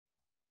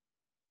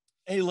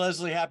Hey,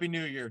 Leslie, Happy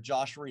New Year.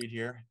 Josh Reed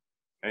here.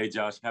 Hey,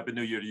 Josh, Happy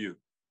New Year to you.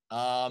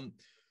 Um,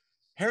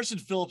 Harrison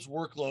Phillips'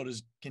 workload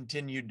has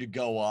continued to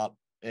go up,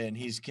 and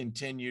he's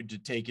continued to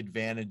take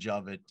advantage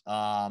of it.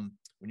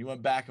 When you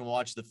went back and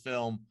watched the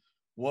film,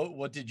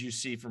 what did you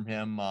see from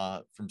him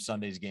from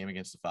Sunday's game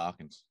against the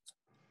Falcons?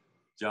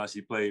 Josh,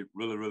 he played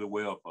really, really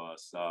well for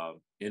us.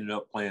 Ended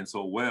up playing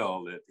so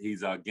well that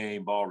he's our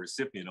game ball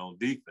recipient on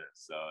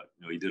defense.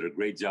 He did a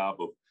great job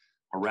of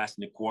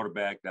harassing the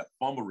quarterback. That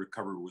fumble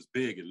recovery was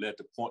big. It led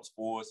to points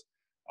for us.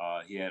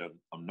 He had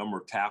a number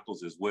of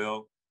tackles as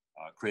well,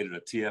 created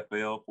a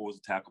TFL for us,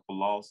 a tackle for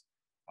loss.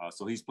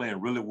 So he's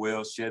playing really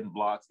well, shedding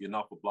blocks, getting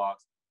off of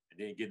blocks, and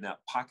then getting that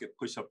pocket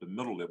push up the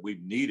middle that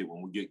we've needed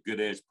when we get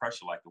good edge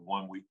pressure like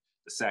the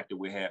sack that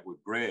we had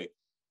with Greg.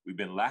 We've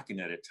been lacking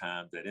that at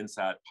times, that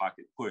inside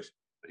pocket push,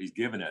 but he's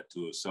giving that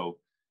to us. So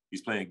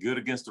he's playing good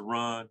against the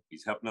run.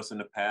 He's helping us in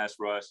the pass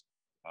rush,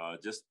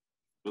 just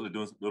really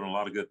doing a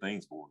lot of good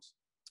things for us.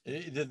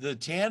 The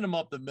tandem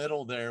up the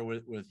middle there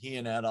with he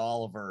and Ed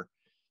Oliver,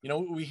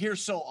 we hear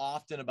so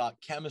often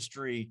about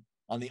chemistry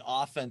on the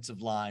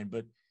offensive line,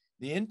 but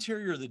the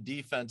interior of the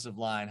defensive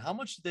line, how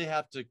much do they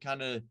have to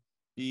kind of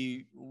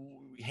be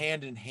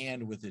hand in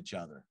hand with each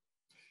other?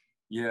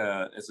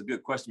 Yeah, it's a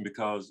good question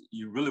because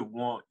you really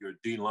want your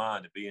D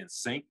line to be in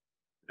sync.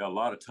 There are a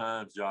lot of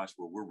times, Josh,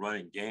 where we're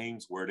running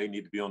games where they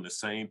need to be on the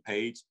same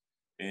page.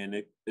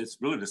 And it's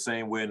really the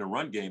same way in the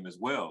run game as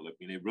well. I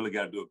mean, they really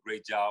got to do a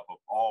great job of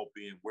all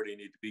being where they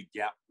need to be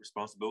gap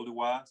responsibility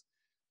wise.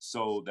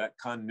 So that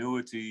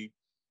continuity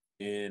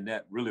and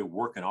that really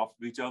working off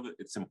of each other,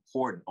 it's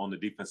important on the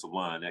defensive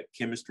line, that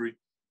chemistry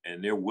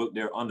and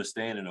their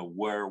understanding of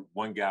where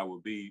one guy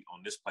will be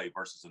on this play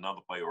versus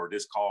another play or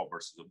this call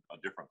versus a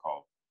different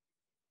call.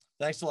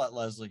 Thanks a lot,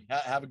 Leslie.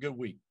 Have a good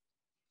week.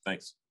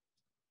 Thanks.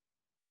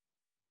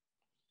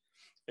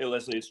 Hey,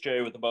 Leslie, it's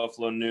Jay with the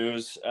Buffalo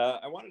News.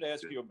 I wanted to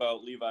ask you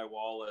about Levi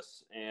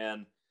Wallace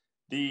and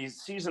the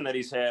season that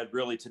he's had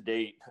really to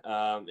date,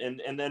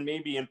 and then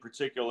maybe in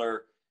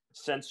particular,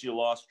 since you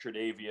lost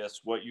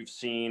Tre'Davious, what you've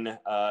seen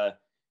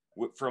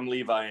from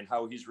Levi and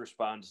how he's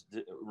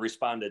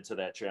responded to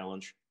that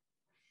challenge.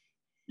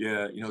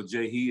 Yeah,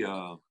 Jay,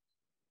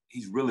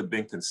 he's really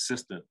been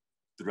consistent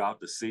throughout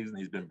the season.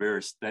 He's been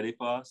very steady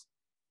for us.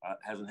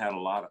 Hasn't had a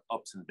lot of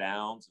ups and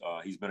downs.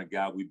 He's been a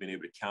guy we've been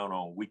able to count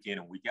on week in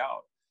and week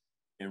out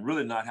and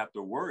really not have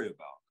to worry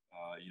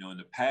about. In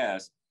the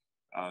past,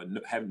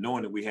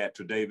 knowing that we had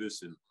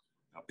Tre'Davious and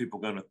people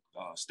going to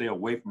stay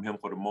away from him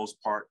for the most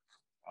part,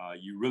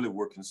 you really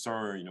were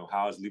concerned,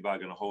 how is Levi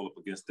going to hold up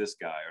against this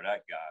guy or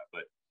that guy?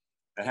 But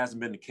that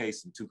hasn't been the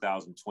case in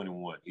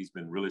 2021. He's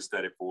been really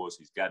steady for us.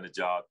 He's gotten the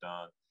job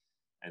done.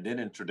 And then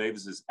in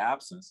Tre'Davious'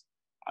 absence,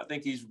 I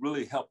think he's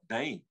really helped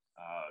Dane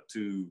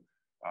to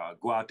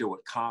go out there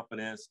with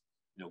confidence,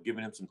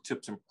 giving him some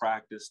tips in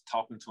practice,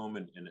 talking to him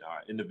in our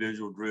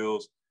individual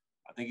drills.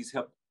 I think he's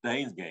helped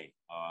Dane's game.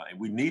 And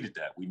we needed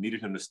that. We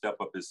needed him to step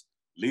up his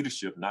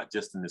leadership, not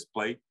just in his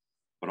play,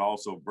 but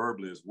also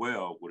verbally as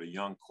well with a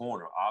young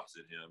corner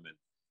opposite him. And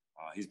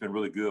he's been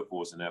really good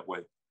for us in that way.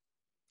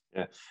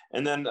 Yeah.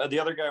 And then the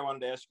other guy I wanted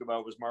to ask you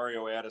about was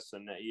Mario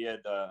Addison. He had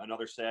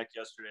another sack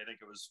yesterday. I think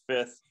it was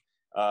fifth,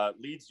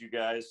 leads you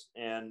guys.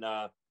 And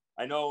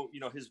I know,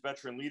 his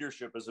veteran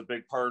leadership is a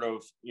big part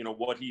of,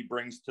 what he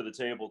brings to the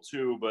table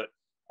too. But,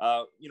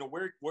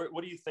 where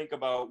what do you think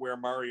about where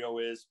Mario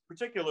is,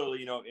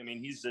 particularly,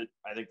 he's at,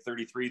 I think,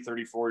 33,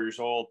 34 years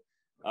old.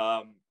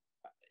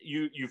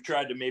 You've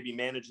tried to maybe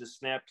manage his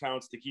snap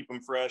counts to keep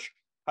him fresh.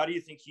 How do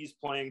you think he's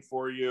playing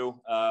for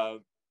you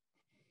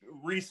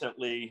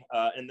recently,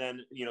 and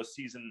then,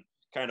 season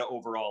kind of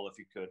overall, if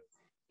you could?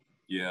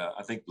 Yeah,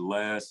 I think the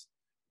last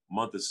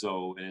month or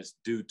so, and it's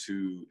due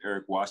to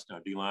Eric Washington,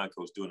 our D-line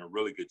coach, doing a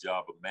really good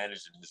job of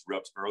managing his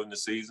reps early in the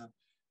season.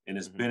 And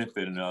it's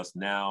benefiting us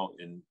now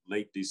in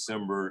late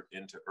December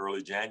into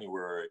early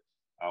January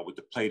with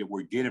the play that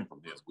we're getting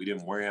from him. We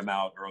didn't wear him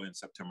out early in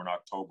September and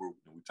October.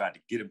 And we tried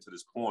to get him to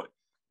this point,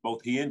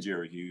 both he and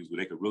Jerry Hughes, where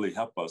they could really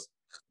help us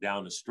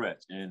down the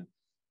stretch. And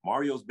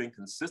Mario's been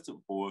consistent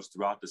for us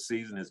throughout the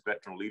season, his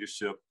veteran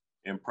leadership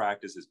in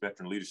practice, his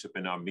veteran leadership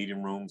in our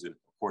meeting rooms, and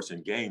of course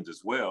in games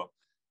as well.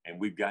 And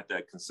we've got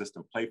that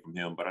consistent play from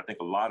him. But I think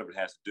a lot of it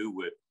has to do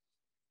with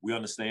we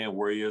understand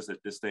where he is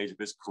at this stage of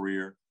his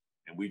career,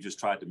 and we just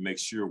tried to make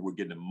sure we're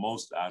getting the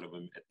most out of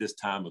him at this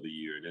time of the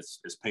year. And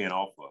it's paying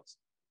off for us.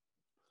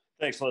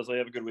 Thanks, Leslie.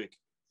 Have a good week.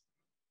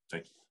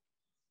 Thank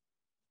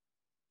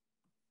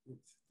you.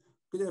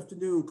 Good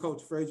afternoon,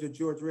 Coach Frazier,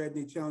 George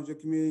Radney, Challenger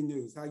Community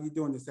News. How are you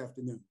doing this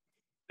afternoon?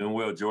 Doing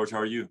well, George. How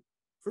are you?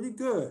 Pretty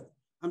good.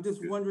 I'm just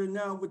wondering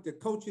now, with the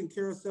coaching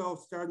carousel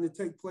starting to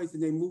take place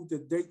and they moved the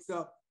dates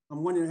up,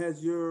 I'm wondering,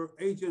 has your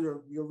agent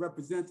or your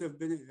representative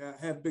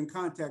been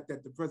contacted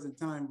at the present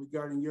time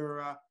regarding your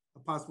a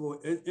possible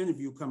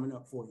interview coming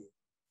up for you?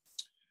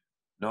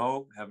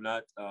 No, have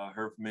not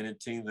heard from any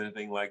teams,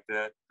 anything like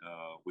that,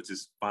 which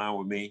is fine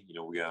with me.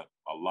 We got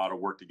a lot of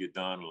work to get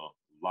done,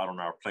 a lot on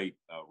our plate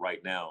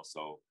right now.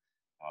 So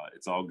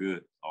it's all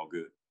good, all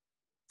good.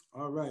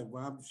 All right.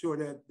 Well, I'm sure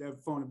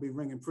that phone will be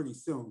ringing pretty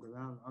soon because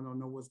I don't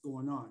know what's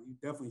going on. You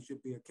definitely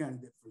should be a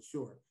candidate for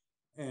sure.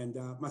 And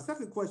my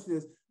second question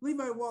is,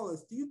 Levi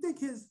Wallace, do you think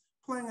his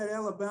playing at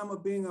Alabama,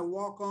 being a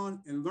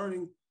walk-on and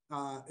learning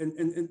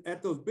and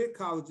at those big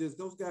colleges,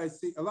 those guys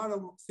a lot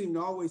of them seem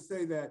to always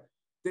say that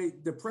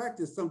the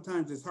practice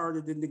sometimes is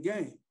harder than the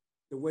game.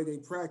 The way they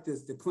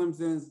practice, the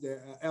Clemsons,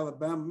 the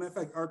Alabama. Matter of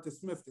fact, Arthur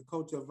Smith, the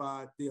coach of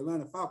the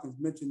Atlanta Falcons,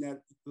 mentioned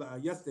that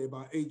yesterday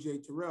about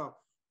A.J. Terrell,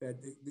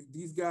 that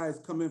these guys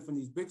come in from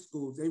these big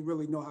schools. They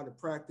really know how to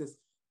practice.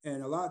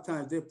 And a lot of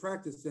times their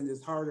practicing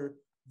is harder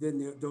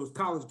than those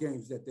college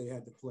games that they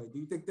had to play. Do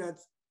you think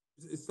that's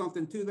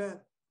something to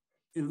that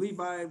in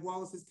Levi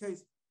Wallace's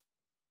case?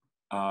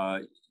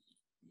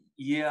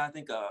 Yeah, I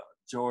think,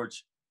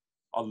 George,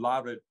 a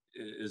lot of it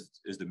is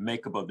the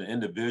makeup of the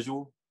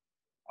individual.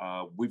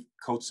 We've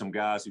coached some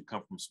guys who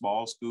come from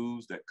small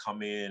schools that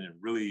come in and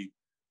really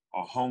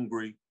are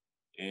hungry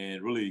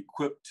and really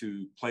equipped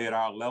to play at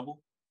our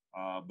level.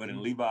 But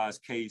in Levi's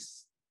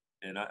case,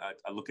 and I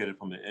look at it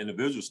from an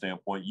individual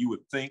standpoint, you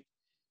would think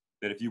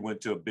that if you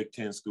went to a Big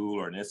Ten school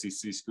or an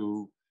SEC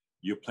school,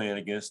 you're playing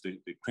against the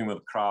cream of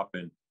the crop,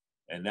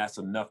 and that's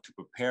enough to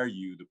prepare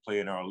you to play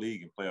in our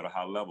league and play at a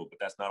high level. But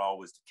that's not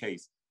always the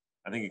case.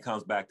 I think it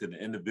comes back to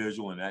the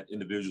individual and that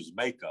individual's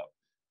makeup.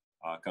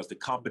 Because the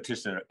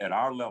competition at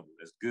our level,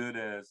 as good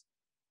as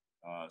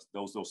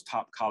those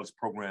top college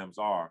programs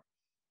are,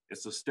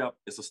 it's a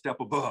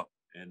step above,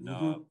 and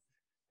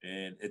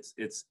and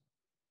it's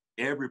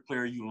every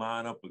player you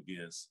line up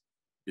against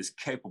is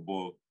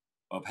capable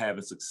of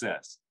having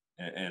success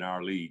in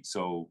our league.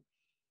 So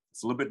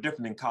it's a little bit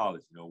different in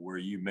college, where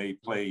you may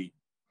play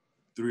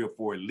 3 or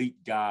 4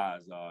 elite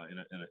guys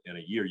in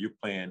a year. You're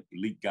playing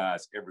elite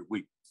guys every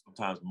week,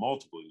 sometimes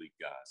multiple elite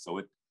guys. So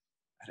it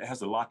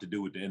has a lot to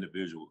do with the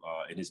individual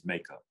and his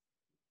makeup.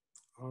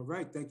 All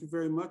right. Thank you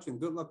very much, and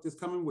good luck this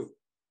coming week.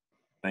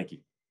 Thank you.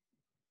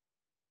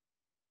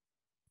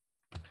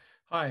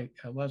 Hi,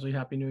 Leslie.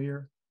 Happy New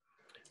Year.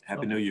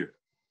 Happy New Year.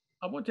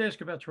 I want to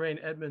ask about Tremaine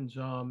Edmunds.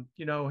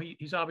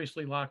 He's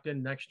obviously locked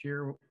in next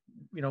year,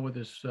 with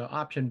his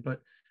option,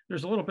 but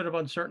there's a little bit of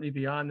uncertainty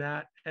beyond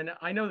that. And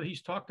I know that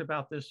he's talked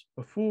about this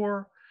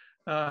before,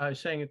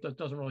 saying it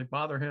doesn't really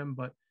bother him,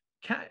 but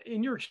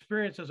in your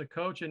experience as a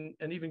coach and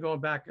even going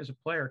back as a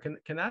player,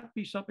 can that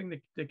be something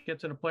that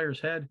gets in a player's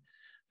head?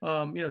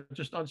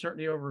 Just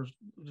uncertainty over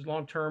his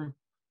long-term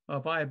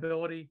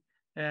viability.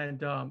 And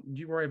do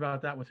you worry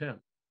about that with him?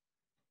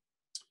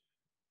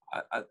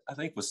 I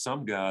think for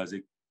some guys,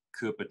 it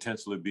could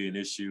potentially be an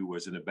issue where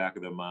it's in the back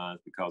of their minds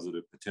because of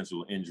the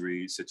potential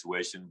injury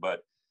situation.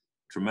 But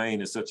Tremaine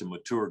is such a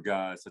mature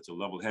guy, such a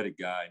level-headed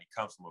guy, and he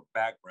comes from a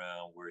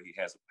background where he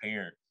has a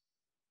parent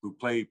who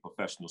played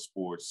professional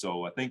sports.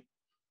 So I think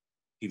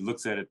he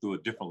looks at it through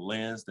a different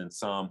lens than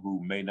some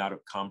who may not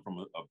have come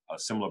from a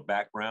similar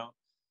background.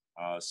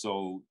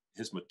 So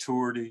his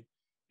maturity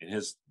and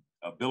his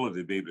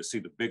ability to be able to see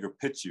the bigger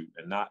picture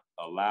and not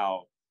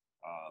allow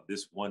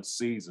this one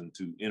season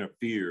to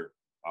interfere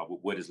with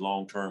what his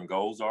long-term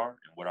goals are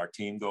and what our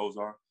team goals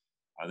are,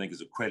 I think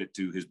is a credit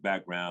to his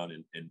background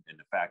and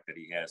the fact that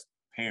he has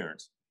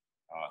parents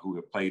who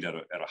have played at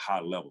a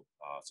high level.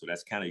 So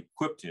that's kind of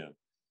equipped him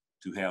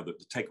to have to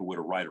take it with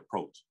a right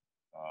approach.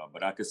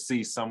 But I could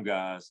see some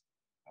guys,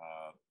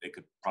 it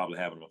could probably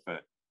have an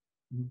effect.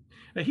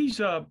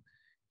 He's,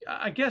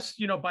 I guess,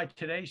 by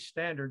today's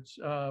standards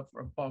of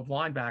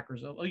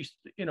linebackers, at least,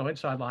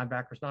 inside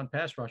linebackers,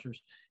 non-pass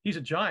rushers, he's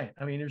a giant.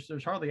 I mean,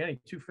 there's hardly any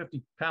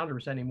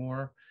 250-pounders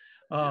anymore.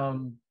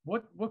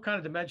 What kind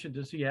of dimension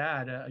does he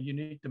add? A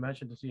unique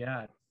dimension does he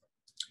add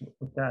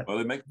with that? Well,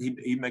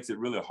 he makes it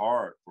really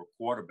hard for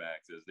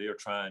quarterbacks as they are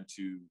trying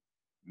to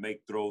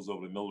make throws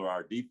over the middle of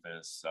our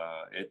defense.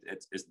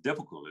 It's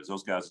difficult as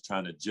those guys are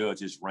trying to judge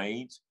his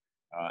range,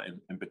 and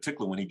in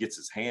particular when he gets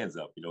his hands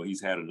up.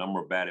 He's had a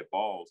number of batted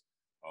balls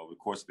over the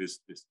course of his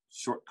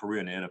short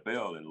career in the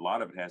NFL, and a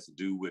lot of it has to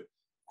do with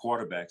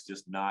quarterbacks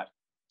just not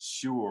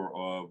sure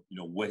of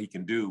what he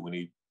can do when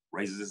he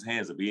raises his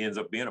hands up. He ends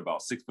up being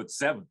about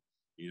 6'7",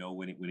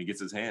 when he gets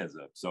his hands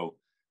up. So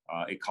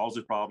it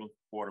causes problems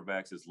for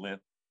quarterbacks, his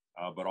length,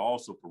 but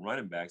also for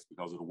running backs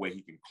because of the way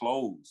he can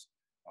close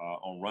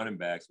on running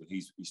backs when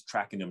he's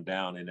tracking them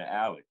down in the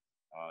alley.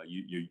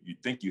 You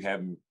think you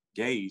have him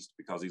gauged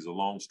because he's a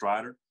long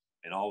strider,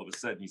 and all of a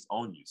sudden he's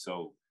on you.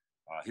 So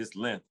his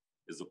length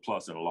is a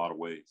plus in a lot of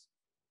ways.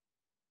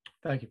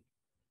 Thank you.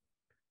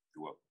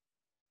 You're welcome.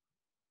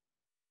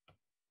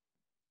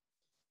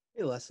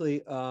 Hey,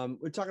 Leslie.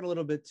 We're talking a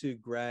little bit to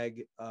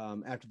Greg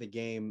after the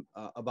game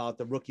about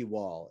the rookie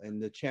wall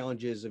and the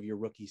challenges of your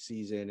rookie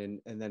season,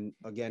 and then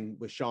again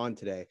with Sean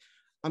today.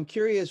 I'm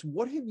curious,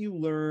 what have you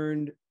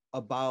learned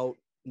about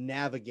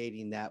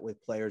navigating that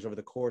with players over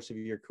the course of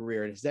your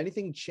career? And has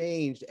anything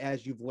changed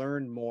as you've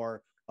learned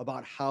more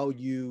about how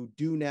you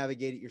do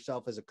navigate it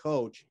yourself as a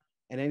coach,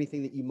 and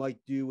anything that you might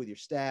do with your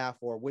staff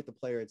or with the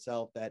player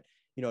itself that,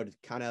 to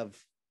kind of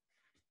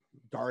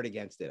guard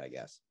against it, I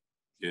guess?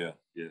 Yeah.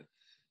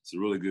 It's a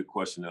really good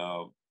question.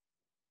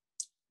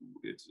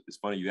 It's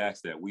funny you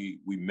asked that. We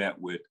met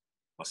with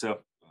myself,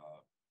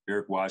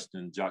 Eric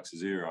Washington, Jock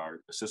Cesaire, our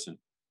assistant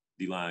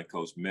D-line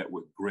coach, met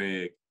with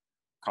Greg,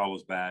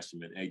 Carlos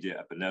Basham, and AJ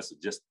Epinesa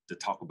just to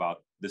talk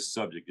about this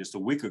subject just a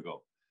week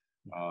ago.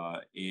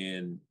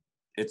 And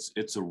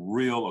it's a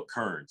real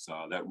occurrence,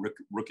 that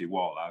rookie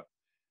wall. I've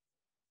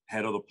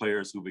had other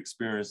players who've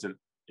experienced it,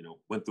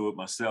 went through it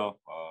myself.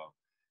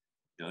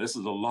 This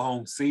is a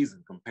long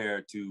season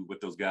compared to what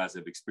those guys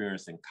have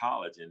experienced in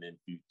college. And then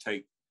you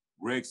take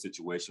Greg's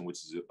situation,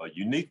 which is a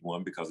unique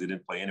one because he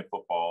didn't play any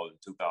football in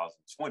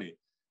 2020.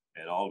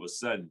 And all of a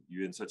sudden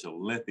you're in such a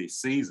lengthy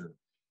season.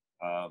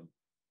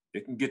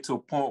 It can get to a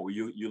point where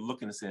you're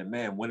looking and saying,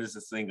 man, when is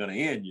this thing going to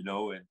end?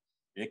 And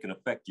it can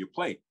affect your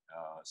play.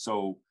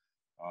 So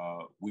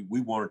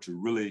we wanted to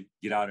really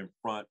get out in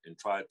front and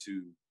try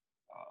to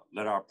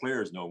let our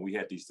players know. We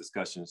had these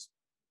discussions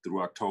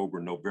through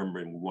October, November,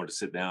 and we wanted to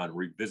sit down and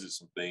revisit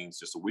some things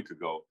just a week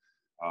ago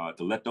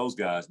to let those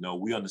guys know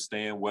we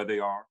understand where they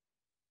are.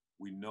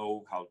 We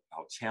know how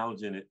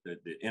challenging the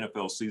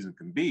NFL season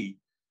can be,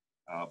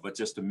 but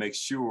just to make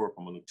sure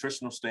from a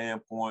nutritional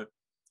standpoint,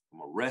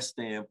 from a rest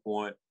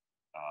standpoint,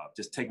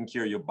 just taking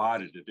care of your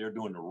body, that they're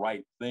doing the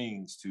right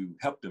things to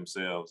help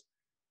themselves,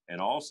 and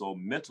also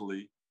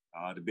mentally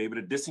to be able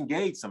to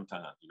disengage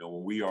sometimes.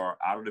 When we are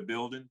out of the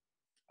building,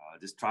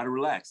 just try to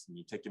relax and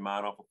you take your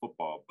mind off of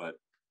football. But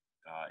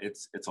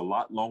it's a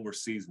lot longer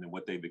season than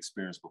what they've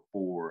experienced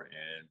before.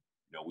 And,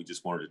 we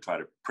just wanted to try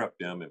to prep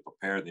them and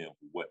prepare them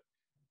for what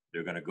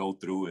they're going to go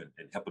through and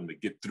help them to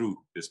get through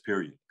this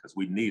period, because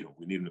we need them.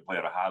 We need them to play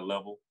at a high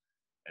level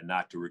and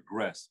not to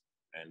regress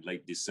in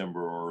late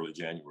December or early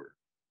January.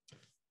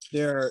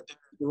 There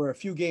were a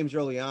few games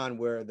early on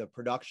where the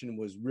production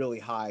was really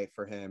high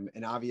for him.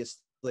 And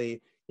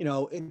obviously,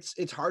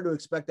 it's hard to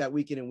expect that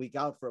week in and week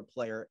out for a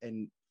player.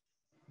 And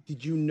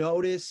did you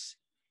notice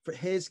for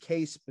his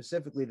case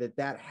specifically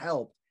that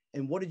helped?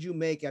 And what did you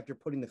make after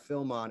putting the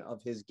film on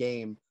of his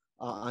game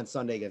on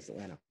Sunday against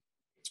Atlanta?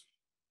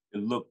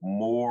 It looked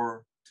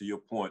more, to your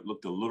point,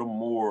 looked a little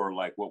more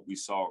like what we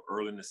saw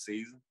early in the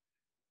season.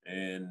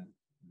 And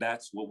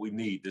that's what we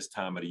need this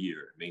time of the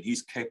year. I mean,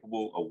 he's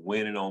capable of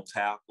winning on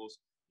tackles.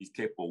 He's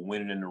capable of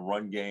winning in the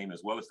run game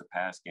as well as the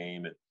pass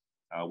game.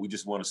 And we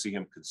just want to see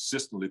him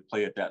consistently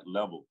play at that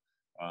level.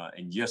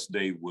 And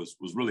yesterday was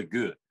really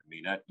good. I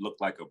mean, that looked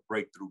like a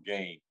breakthrough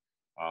game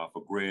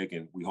for Greg,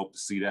 and we hope to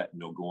see that,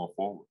 going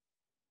forward.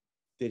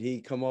 Did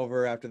he come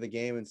over after the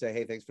game and say,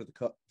 hey, thanks for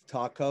the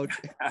talk, coach?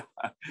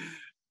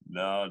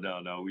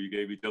 No. We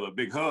gave each other a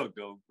big hug,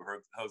 though,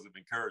 for hugs of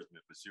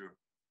encouragement, for sure.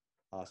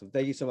 Awesome.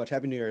 Thank you so much.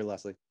 Happy New Year,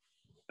 Leslie.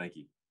 Thank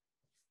you.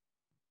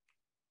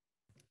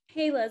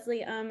 Hey,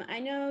 Leslie. I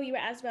know you were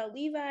asked about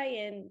Levi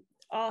and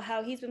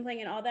how he's been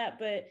playing and all that,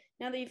 but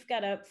now that you've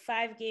got a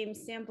 5-game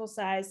sample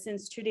size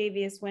since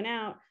Tre'Davious went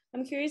out,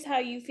 I'm curious how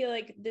you feel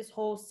like this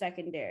whole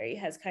secondary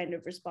has kind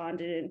of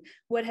responded, and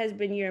what has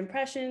been your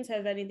impressions?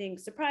 Have anything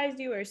surprised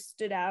you or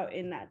stood out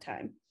in that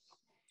time?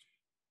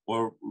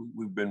 Well,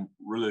 we've been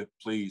really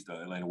pleased,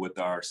 Elena, with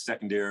our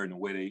secondary and the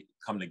way they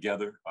come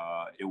together.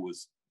 It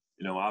was,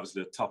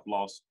 obviously a tough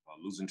loss,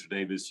 losing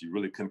Tre'Davious. You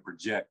really couldn't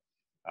project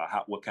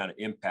what kind of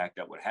impact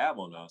that would have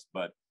on us.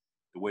 But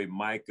the way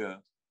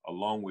Micah,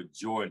 along with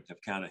Jordan,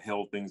 have kind of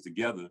held things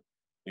together,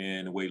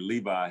 and the way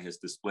Levi has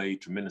displayed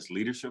tremendous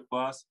leadership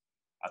for us,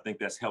 I think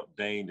that's helped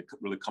Dane to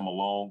really come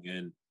along,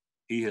 and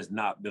he has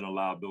not been a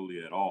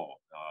liability at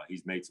all.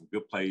 He's made some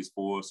good plays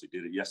for us. He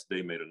did it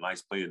yesterday, made a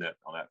nice play on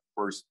that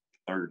first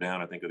third down,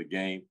 I think, of the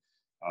game.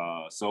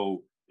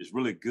 So it's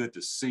really good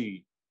to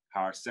see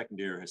how our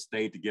secondary has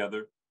stayed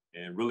together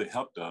and really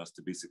helped us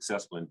to be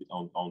successful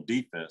on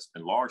defense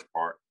in large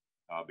part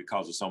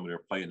because of some of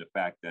their play and the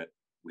fact that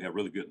we have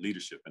really good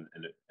leadership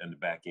in the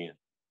back end.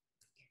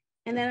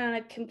 And then on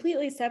a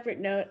completely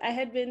separate note, I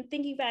had been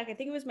thinking back, I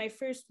think it was my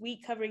first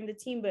week covering the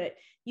team, but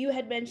you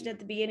had mentioned at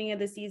the beginning of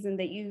the season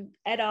that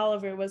Ed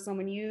Oliver was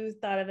someone you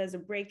thought of as a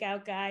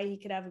breakout guy. He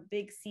could have a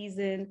big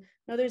season.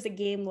 I know there's a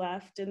game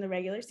left in the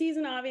regular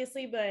season,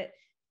 obviously, but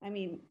I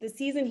mean, the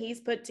season he's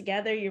put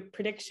together, your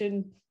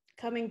prediction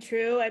coming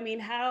true. I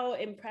mean, how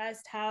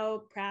impressed,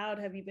 how proud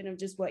have you been of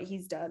just what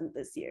he's done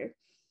this year?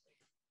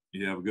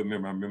 Yeah, I have a good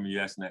memory. I remember you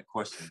asking that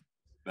question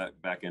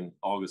back in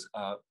August.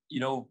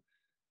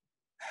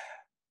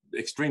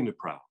 Extremely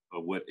proud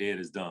of what Ed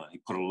has done. He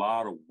put a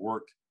lot of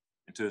work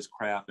into his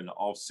craft in the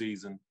off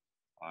season.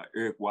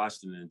 Eric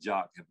Washington and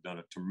Jock have done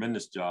a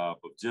tremendous job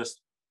of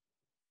just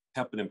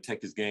helping him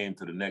take his game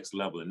to the next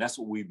level. And that's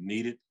what we've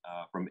needed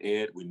from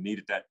Ed. We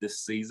needed that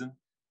this season.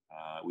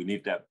 We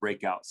needed that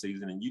breakout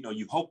season. And,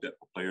 you hope that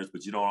for players,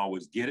 but you don't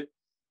always get it.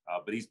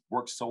 But he's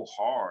worked so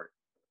hard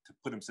to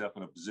put himself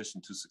in a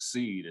position to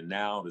succeed, and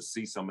now to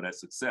see some of that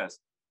success.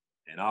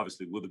 And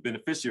obviously, we're the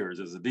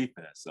beneficiaries as a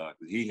defense.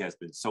 He has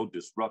been so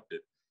disruptive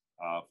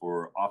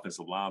for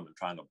offensive linemen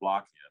trying to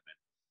block him.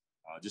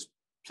 And just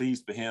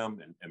pleased for him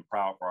and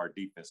proud for our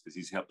defense because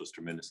he's helped us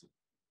tremendously.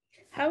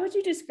 How would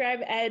you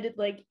describe Ed,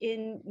 like,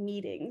 in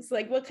meetings?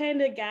 Like, what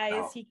kind of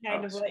guy is he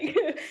kind of like?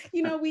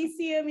 We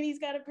see him and he's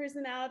got a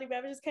personality, but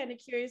I'm just kind of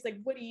curious, like,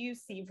 what do you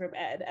see from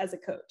Ed as a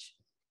coach?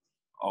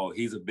 Oh,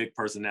 he's a big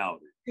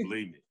personality.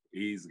 Believe me.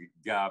 He's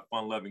a guy,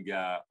 fun-loving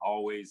guy,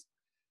 always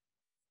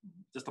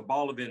just a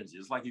ball of energy.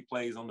 It's like he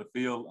plays on the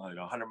field,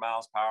 100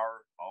 miles per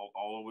hour,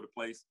 all over the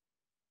place.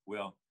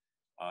 Well,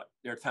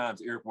 there are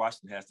times Eric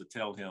Washington has to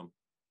tell him,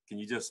 can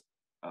you just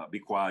be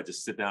quiet,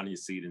 just sit down in your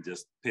seat and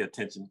just pay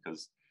attention,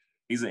 because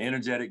he's an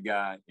energetic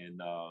guy.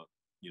 And,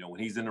 when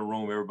he's in the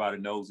room, everybody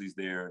knows he's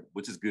there,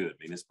 which is good. I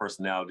mean, his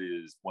personality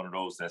is one of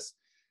those that's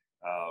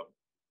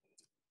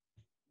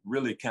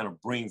really kind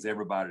of brings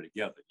everybody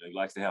together. He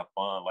likes to have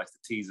fun, likes to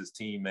tease his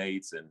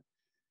teammates, and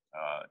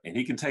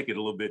he can take it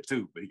a little bit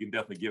too, but he can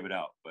definitely give it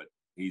out. But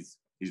he's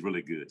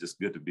really good, just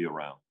good to be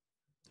around.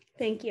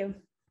 Thank you.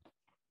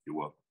 You're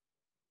welcome.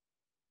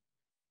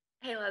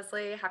 Hey,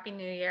 Leslie, Happy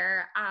New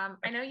Year.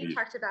 I know you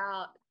talked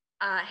about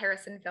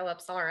Harrison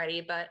Phillips already,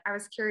 but I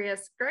was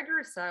curious, Greg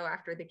Rousseau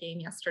after the game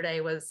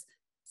yesterday was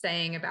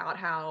saying about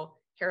how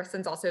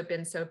Harrison's also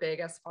been so big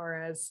as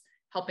far as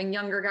helping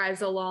younger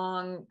guys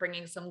along,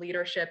 bringing some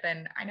leadership.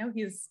 And I know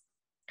he's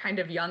kind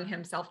of young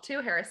himself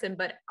too, Harrison,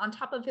 but on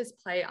top of his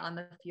play on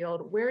the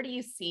field, where do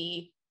you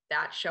see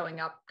that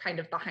showing up kind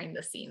of behind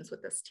the scenes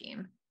with this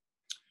team?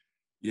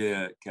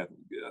 Yeah, Captain,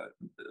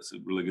 that's a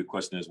really good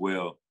question as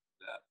well.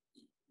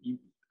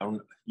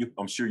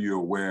 I'm sure you're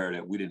aware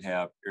that we didn't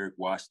have Eric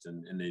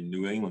Washington in the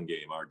New England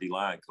game, our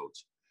D-line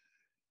coach.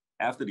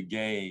 After the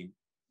game,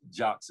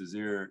 Jock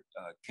Cesaire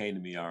came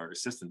to me, our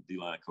assistant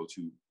D-line coach,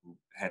 who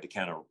had to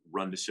kind of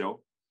run the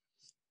show.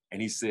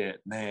 And he said,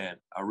 man,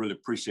 I really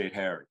appreciate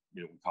Harry.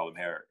 We call him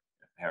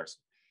Harrison.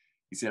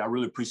 He said, I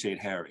really appreciate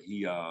Harry.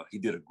 He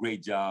did a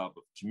great job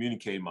of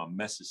communicating my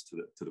message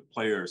to the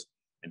players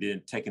and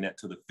then taking that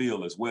to the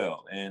field as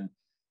well. And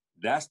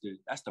that's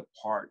the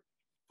part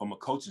from a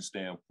coaching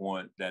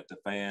standpoint that the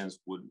fans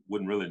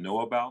wouldn't really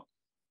know about.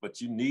 But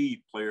you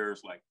need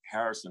players like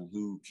Harrison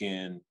who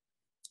can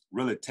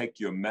really take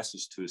your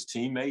message to his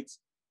teammates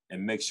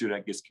and make sure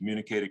that gets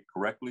communicated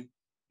correctly.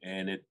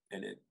 And it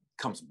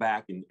comes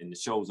back and it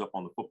shows up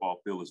on the football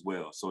field as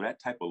well. So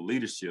that type of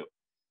leadership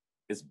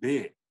is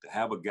big, to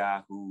have a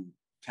guy who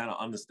kind of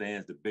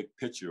understands the big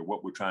picture of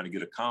what we're trying to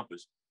get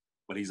accomplished,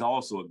 but he's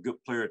also a good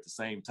player at the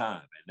same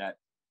time. And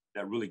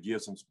that really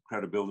gives him some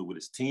credibility with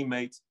his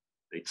teammates.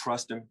 They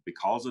trust him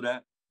because of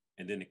that.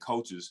 And then the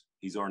coaches,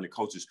 he's earned the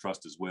coaches'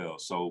 trust as well.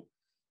 So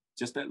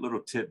just that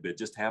little tidbit,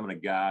 just having a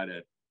guy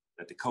that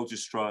the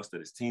coaches trust, that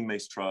his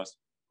teammates trust,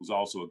 who's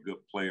also a good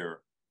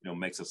player,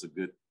 makes us a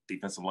good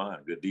defensive line,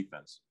 a good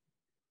defense.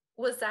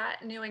 Was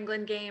that New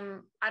England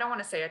game, I don't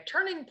want to say a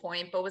turning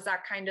point, but was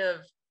that kind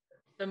of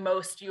the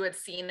most you had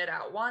seen it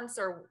at once,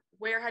 or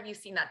where have you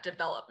seen that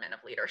development of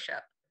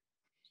leadership?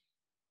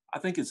 I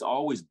think it's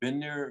always been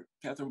there,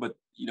 Catherine, but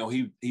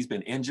he's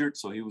been injured,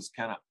 so he was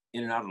kind of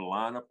in and out of the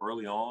lineup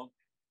early on.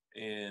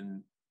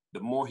 And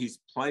the more he's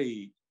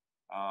played,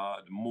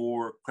 the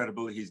more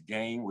credibility he's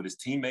gained with his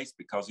teammates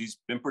because he's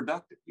been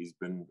productive. He's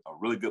been a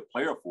really good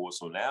player for us.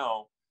 So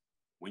now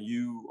when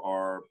you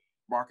are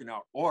barking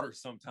out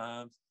orders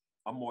sometimes,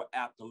 I'm more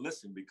apt to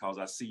listen because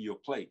I see your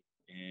play,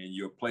 and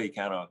your play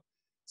kind of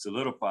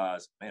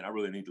solidifies, man, I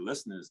really need to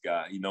listen to this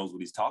guy. He knows what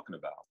he's talking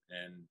about.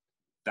 And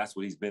that's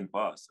what he's been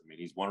for us. I mean,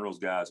 he's one of those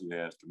guys who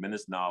has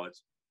tremendous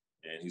knowledge,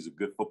 and he's a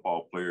good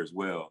football player as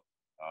well.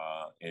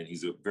 And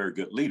he's a very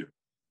good leader.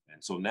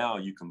 And so now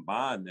you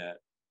combine that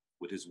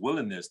with his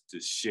willingness to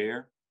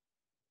share,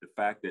 the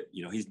fact that,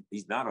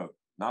 he's not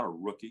a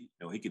rookie.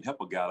 He can help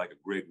a guy like a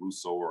Greg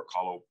Rousseau or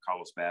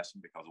Carlos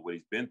Bastion because of what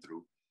he's been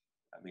through.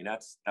 I mean,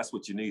 that's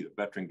what you need, a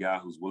veteran guy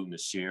who's willing to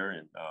share,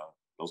 and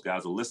those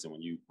guys will listen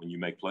when you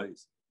make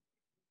plays.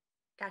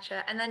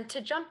 Gotcha. And then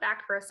to jump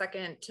back for a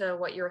second to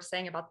what you were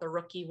saying about the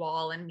rookie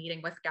wall and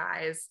meeting with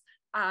guys,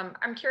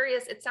 I'm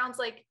curious, it sounds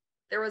like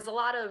there was a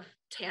lot of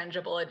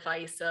tangible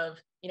advice of,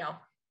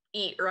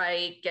 eat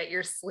right, get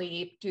your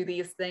sleep, do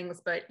these things.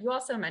 But you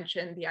also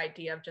mentioned the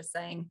idea of just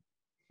saying,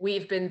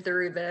 we've been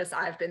through this,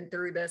 I've been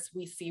through this,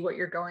 we see what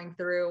you're going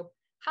through.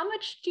 How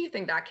much do you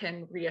think that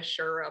can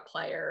reassure a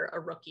player, a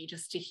rookie,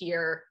 just to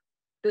hear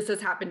this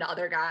has happened to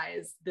other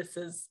guys, this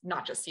is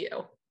not just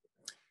you?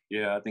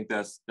 Yeah, I think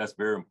that's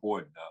very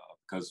important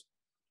because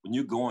when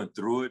you're going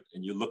through it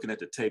and you're looking at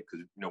the tape,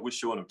 because, we're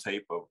showing them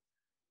tape of,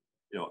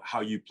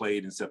 how you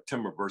played in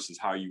September versus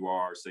how you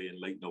are, say, in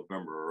late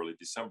November or early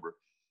December.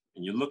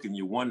 And you're looking,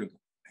 you're wondering,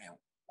 man,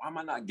 why am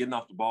I not getting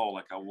off the ball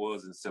like I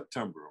was in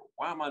September?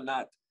 Why am I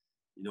not,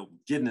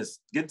 getting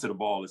to the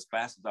ball as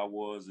fast as I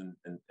was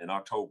in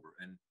October?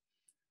 And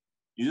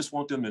you just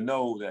want them to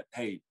know that,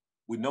 hey,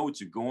 we know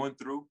what you're going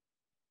through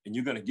and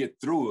you're going to get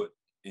through it,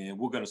 and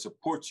we're going to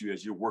support you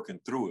as you're working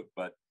through it.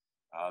 But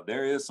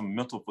there is some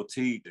mental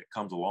fatigue that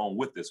comes along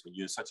with this when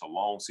you're in such a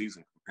long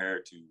season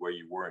compared to where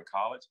you were in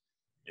college.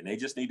 And they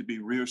just need to be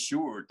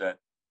reassured that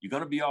you're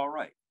going to be all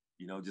right.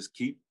 Just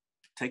keep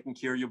taking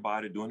care of your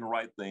body, doing the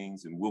right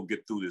things, and we'll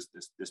get through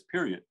this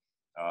period.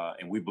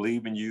 And we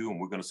believe in you, and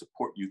we're going to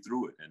support you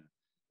through it. And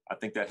I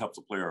think that helps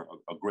a player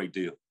a great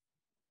deal.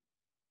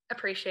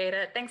 Appreciate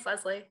it. Thanks,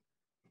 Leslie.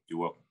 You're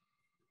welcome.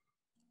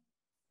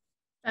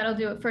 That'll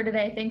do it for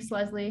today. Thanks,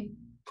 Leslie.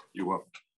 You're welcome.